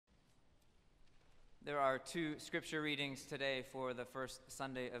There are two scripture readings today for the first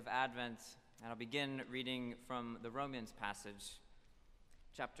Sunday of Advent, and I'll begin reading from the Romans passage,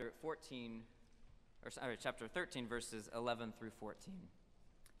 chapter 13, verses 11 through 14.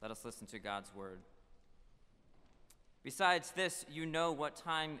 Let us listen to God's word. Besides this, you know what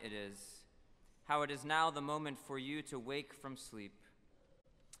time it is, how it is now the moment for you to wake from sleep.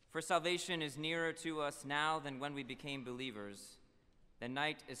 For salvation is nearer to us now than when we became believers. The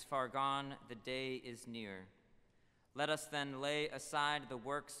night is far gone, the day is near. Let us then lay aside the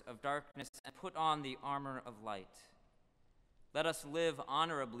works of darkness and put on the armor of light. Let us live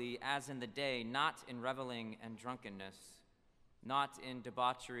honorably as in the day, not in reveling and drunkenness, not in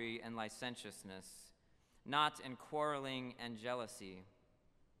debauchery and licentiousness, not in quarreling and jealousy.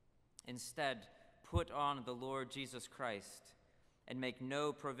 Instead, put on the Lord Jesus Christ and make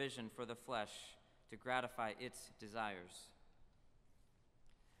no provision for the flesh to gratify its desires.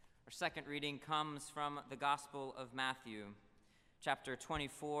 Our second reading comes from the Gospel of Matthew, chapter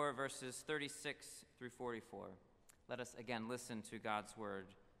 24, verses 36 through 44. Let us again listen to God's word.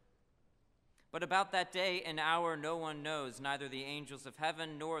 But about that day and hour no one knows, neither the angels of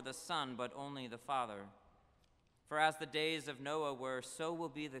heaven nor the Son, but only the Father. For as the days of Noah were, so will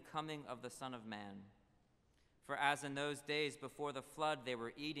be the coming of the Son of Man. For as in those days before the flood they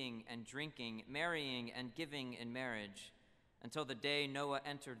were eating and drinking, marrying and giving in marriage, until the day Noah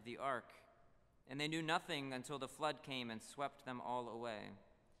entered the ark, and they knew nothing until the flood came and swept them all away.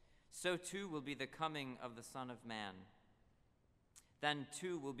 So too will be the coming of the Son of Man. Then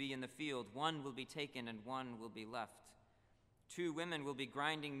two will be in the field, one will be taken and one will be left. Two women will be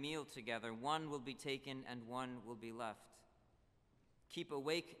grinding meal together, one will be taken and one will be left. Keep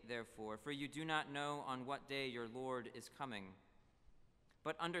awake, therefore, for you do not know on what day your Lord is coming.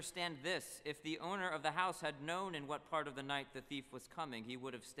 But understand this, if the owner of the house had known in what part of the night the thief was coming, he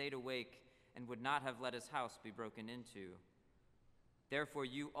would have stayed awake and would not have let his house be broken into. Therefore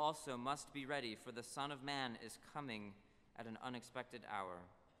you also must be ready, for the Son of Man is coming at an unexpected hour.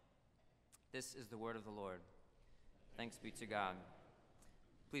 This is the word of the Lord. Thanks be to God.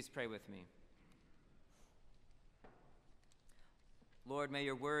 Please pray with me. Lord, may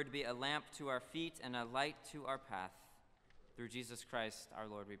your word be a lamp to our feet and a light to our path. Through Jesus Christ, our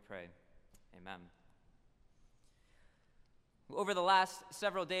Lord, we pray. Amen. Over the last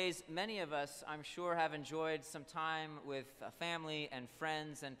several days, many of us, I'm sure, have enjoyed some time with family and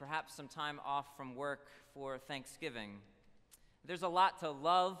friends and perhaps some time off from work for Thanksgiving. There's a lot to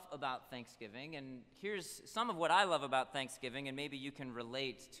love about Thanksgiving, and here's some of what I love about Thanksgiving, and maybe you can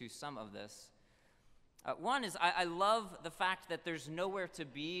relate to some of this. One is I love the fact that there's nowhere to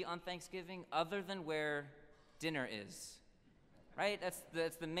be on Thanksgiving other than where dinner is. Right?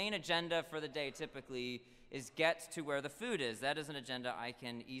 That's the main agenda for the day typically, is get to where the food is. That is an agenda I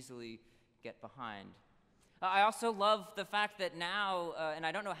can easily get behind. I also love the fact that now, and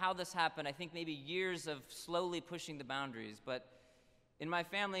I don't know how this happened, I think maybe years of slowly pushing the boundaries, but in my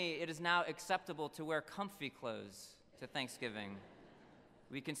family it is now acceptable to wear comfy clothes to Thanksgiving.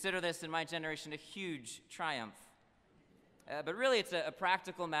 We consider this in my generation a huge triumph. But really it's a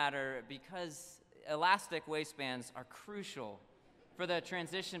practical matter because elastic waistbands are crucial for the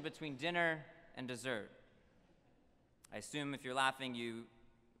transition between dinner and dessert. I assume if you're laughing, you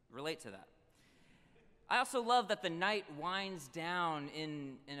relate to that. I also love that the night winds down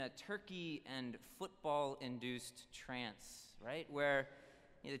in a turkey and football-induced trance, right? Where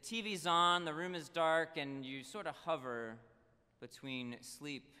the TV's on, the room is dark, and you sort of hover between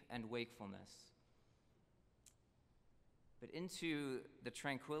sleep and wakefulness. But into the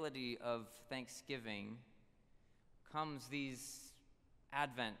tranquility of Thanksgiving comes these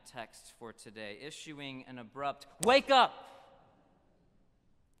Advent text for today, issuing an abrupt, "Wake up!"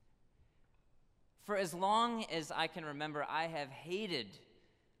 For as long as I can remember, I have hated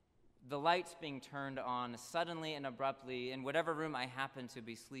the lights being turned on suddenly and abruptly in whatever room I happen to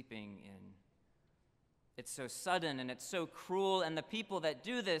be sleeping in. It's so sudden and it's so cruel, and the people that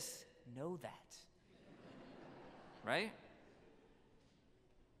do this know that. Right?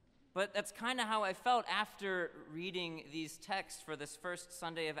 But that's kind of how I felt after reading these texts for this first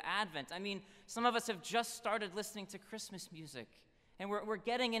Sunday of Advent. I mean, some of us have just started listening to Christmas music, and we're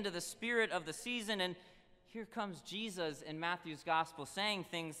getting into the spirit of the season, and here comes Jesus in Matthew's gospel saying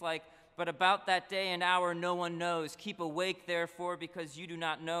things like, "But about that day and hour no one knows. Keep awake, therefore, because you do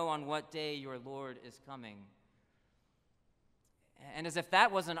not know on what day your Lord is coming." And as if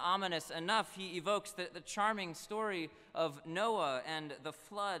that wasn't ominous enough, he evokes the charming story of Noah and the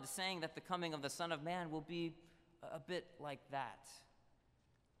flood, saying that the coming of the Son of Man will be a bit like that.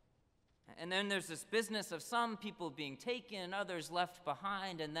 And then there's this business of some people being taken, others left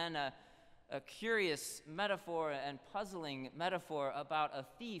behind, and then a a curious metaphor and puzzling metaphor about a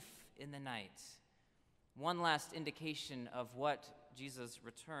thief in the night. One last indication of what Jesus'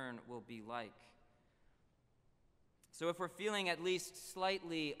 return will be like. So if we're feeling at least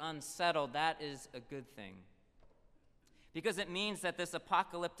slightly unsettled, that is a good thing, because it means that this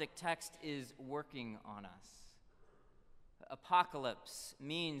apocalyptic text is working on us. Apocalypse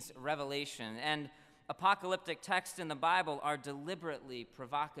means revelation, and apocalyptic texts in the Bible are deliberately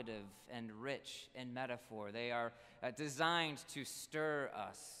provocative and rich in metaphor. They are designed to stir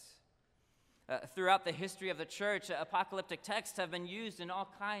us. Throughout the history of the church, apocalyptic texts have been used in all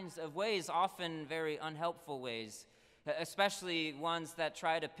kinds of ways, often very unhelpful ways, especially ones that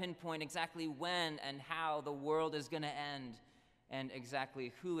try to pinpoint exactly when and how the world is going to end and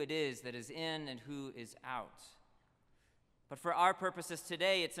exactly who it is that is in and who is out. But for our purposes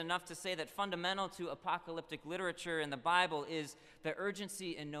today, it's enough to say that fundamental to apocalyptic literature in the Bible is the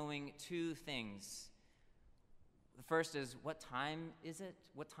urgency in knowing two things. The first is, what time is it?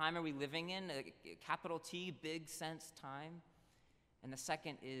 What time are we living in? Capital T, big sense time. And the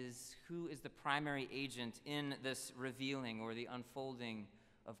second is, who is the primary agent in this revealing or the unfolding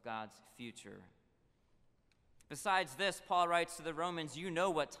of God's future? Besides this, Paul writes to the Romans, you know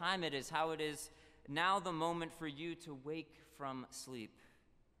what time it is, how it is now the moment for you to wake from sleep.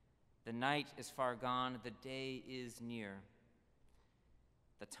 The night is far gone, the day is near.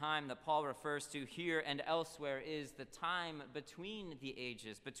 The time that Paul refers to here and elsewhere is the time between the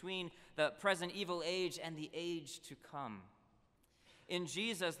ages, between the present evil age and the age to come. In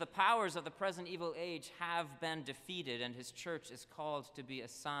Jesus, the powers of the present evil age have been defeated, and his church is called to be a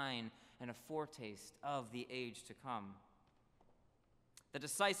sign and a foretaste of the age to come. The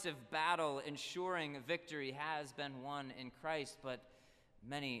decisive battle ensuring victory has been won in Christ, but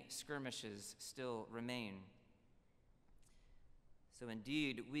many skirmishes still remain. So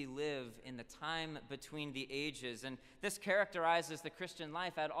indeed, we live in the time between the ages, and this characterizes the Christian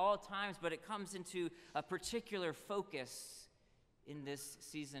life at all times, but it comes into a particular focus in this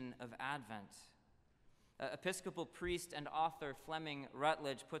season of Advent. Episcopal priest and author Fleming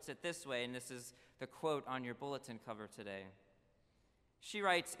Rutledge puts it this way, and this is the quote on your bulletin cover today. She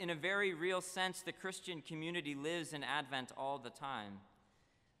writes, in a very real sense, the Christian community lives in Advent all the time.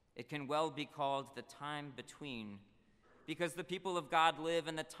 It can well be called the time between, because the people of God live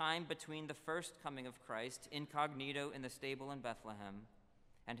in the time between the first coming of Christ, incognito in the stable in Bethlehem,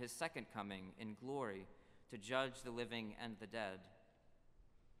 and his second coming in glory to judge the living and the dead.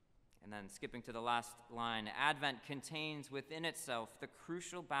 And then skipping to the last line, Advent contains within itself the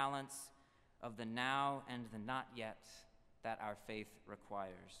crucial balance of the now and the not yet that our faith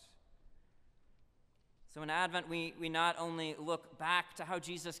requires. So in Advent, we not only look back to how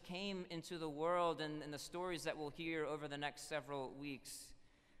Jesus came into the world and the stories that we'll hear over the next several weeks,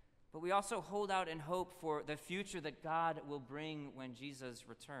 but we also hold out in hope for the future that God will bring when Jesus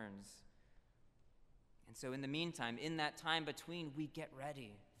returns. And so in the meantime, in that time between, we get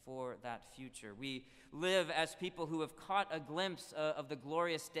ready for that future. We live as people who have caught a glimpse of the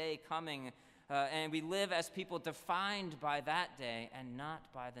glorious day coming, and we live as people defined by that day and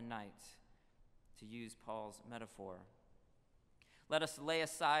not by the night, to use Paul's metaphor. Let us lay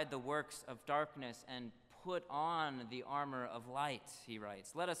aside the works of darkness and put on the armor of light, he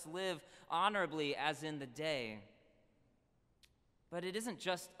writes. Let us live honorably as in the day. But it isn't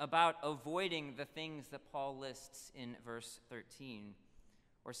just about avoiding the things that Paul lists in verse 13,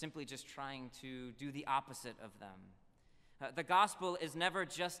 or simply just trying to do the opposite of them. The gospel is never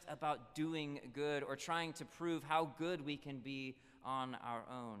just about doing good or trying to prove how good we can be on our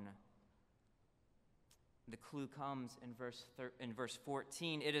own. The clue comes in verse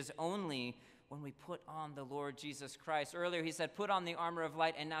 14. It is only when we put on the Lord Jesus Christ. Earlier he said, put on the armor of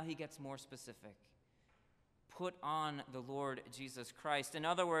light, and now he gets more specific. Put on the Lord Jesus Christ. In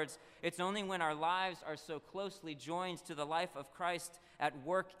other words, it's only when our lives are so closely joined to the life of Christ at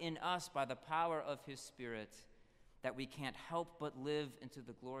work in us by the power of his Spirit that we can't help but live into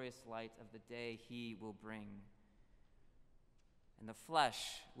the glorious light of the day he will bring. And the flesh,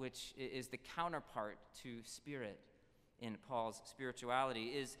 which is the counterpart to spirit in Paul's spirituality,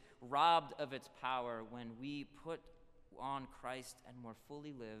 is robbed of its power when we put on Christ and more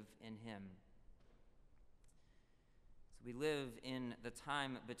fully live in him. So we live in the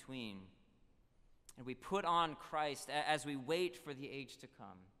time between, and we put on Christ as we wait for the age to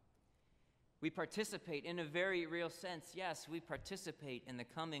come. We participate in a very real sense. Yes, we participate in the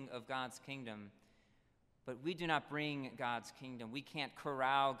coming of God's kingdom, but we do not bring God's kingdom. We can't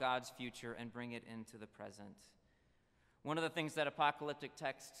corral God's future and bring it into the present. One of the things that apocalyptic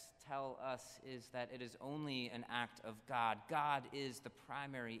texts tell us is that it is only an act of God. God is the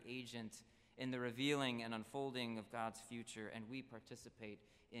primary agent in the revealing and unfolding of God's future, and we participate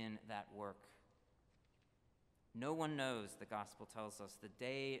in that work. No one knows, the gospel tells us, the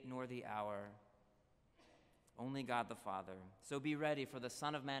day nor the hour, only God the Father. So be ready, for the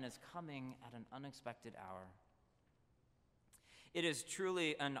Son of Man is coming at an unexpected hour. It is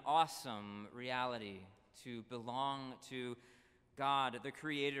truly an awesome reality to belong to God, the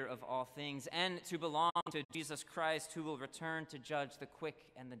creator of all things, and to belong to Jesus Christ, who will return to judge the quick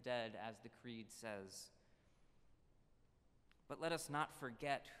and the dead, as the Creed says. But let us not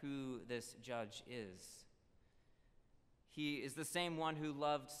forget who this judge is. He is the same one who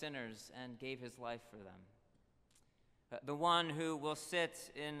loved sinners and gave his life for them. The one who will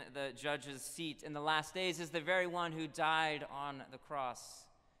sit in the judge's seat in the last days is the very one who died on the cross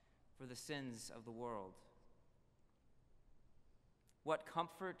for the sins of the world. What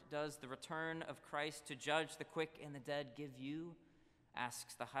comfort does the return of Christ to judge the quick and the dead give you?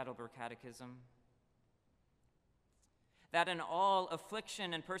 Asks the Heidelberg Catechism. That in all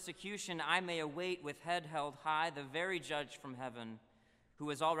affliction and persecution I may await with head held high the very judge from heaven, who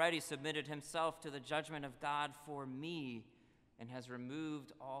has already submitted himself to the judgment of God for me and has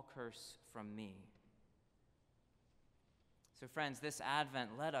removed all curse from me. So friends, this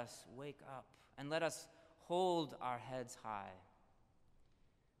Advent, let us wake up and let us hold our heads high.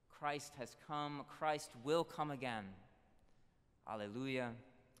 Christ has come. Christ will come again. Alleluia.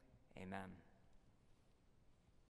 Amen.